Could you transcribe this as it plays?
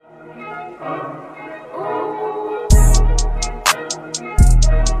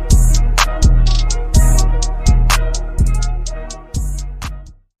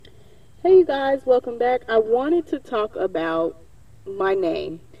guys, welcome back. I wanted to talk about my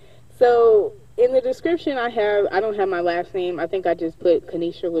name. So in the description I don't have my last name. I think I just put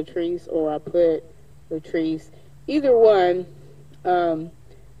Kanisha Latrice or I put Latrice. Either one, um,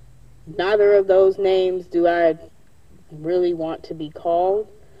 neither of those names do I really want to be called.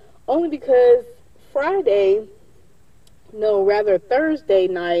 Only because Friday, no, rather Thursday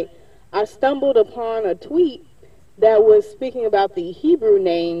night, I stumbled upon a tweet that was speaking about the Hebrew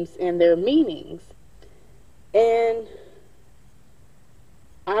names and their meanings. And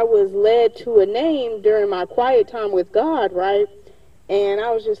I was led to a name during my quiet time with God, right? And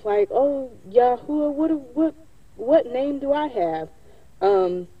I was just like, "Oh, Yahuwah, what name do I have?"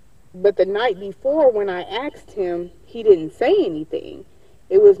 Um, but the night before, when I asked him, he didn't say anything.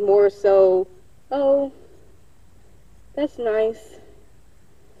 It was more so, "Oh, that's nice."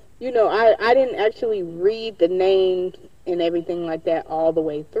 I didn't actually read the name and everything like that all the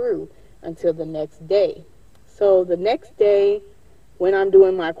way through until the next day. So the next day, when I'm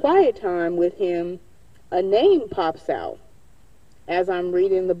doing my quiet time with him, a name pops out as I'm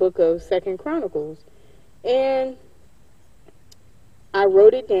reading the book of Second Chronicles. And I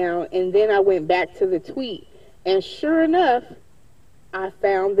wrote it down, and then I went back to the tweet. And sure enough, I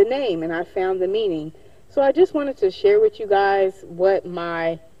found the name and I found the meaning. So I just wanted to share with you guys what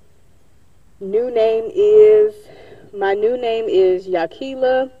my new name is. My new name is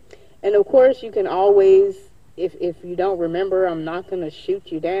Yakila. And of course, you can always, if you don't remember, I'm not going to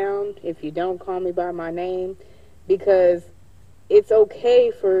shoot you down if you don't call me by my name, because it's okay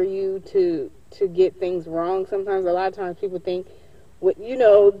for you to get things wrong. Sometimes, a lot of times, people think,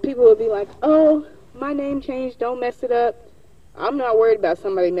 people will be like, "Oh, my name changed, don't mess it up." I'm not worried about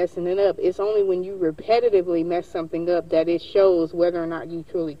somebody messing it up. It's only when you repetitively mess something up that it shows whether or not you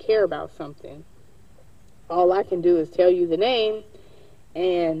truly care about something. All I can do is tell you the name,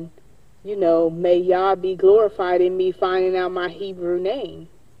 and may Yah be glorified in me finding out my Hebrew name.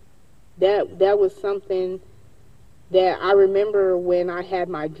 That was something that I remember when I had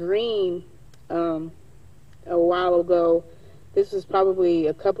my dream a while ago. This was probably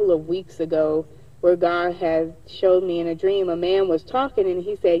a couple of weeks ago, where God had showed me in a dream a man was talking, and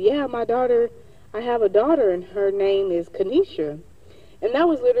he said, "Yeah, I have a daughter, and her name is Kanisha." And that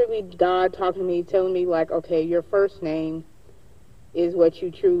was literally God talking to me, telling me, like, okay, your first name is what you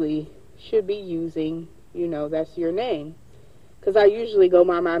truly should be using. That's your name. Because I usually go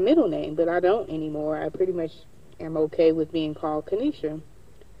by my middle name, but I don't anymore. I pretty much am okay with being called Kanisha.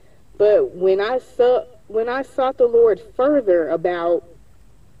 But when I sought the Lord further about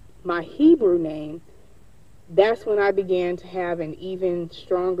my Hebrew name, that's when I began to have an even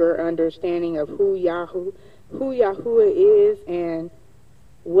stronger understanding of who Yahuwah is and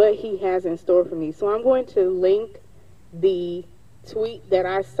what he has in store for me. So I'm going to link the tweet that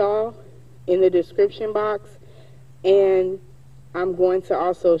I saw in the description box, and I'm going to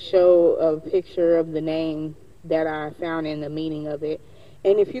also show a picture of the name that I found and the meaning of it.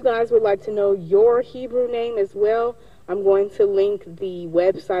 And if you guys would like to know your Hebrew name as well, I'm going to link the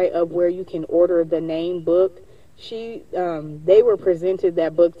website of where you can order the name book. They were presented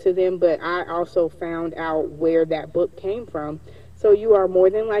that book to them, but I also found out where that book came from. So you are more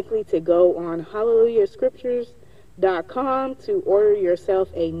than likely to go on hallelujahscriptures.com to order yourself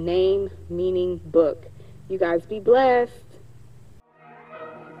a name meaning book. You guys be blessed.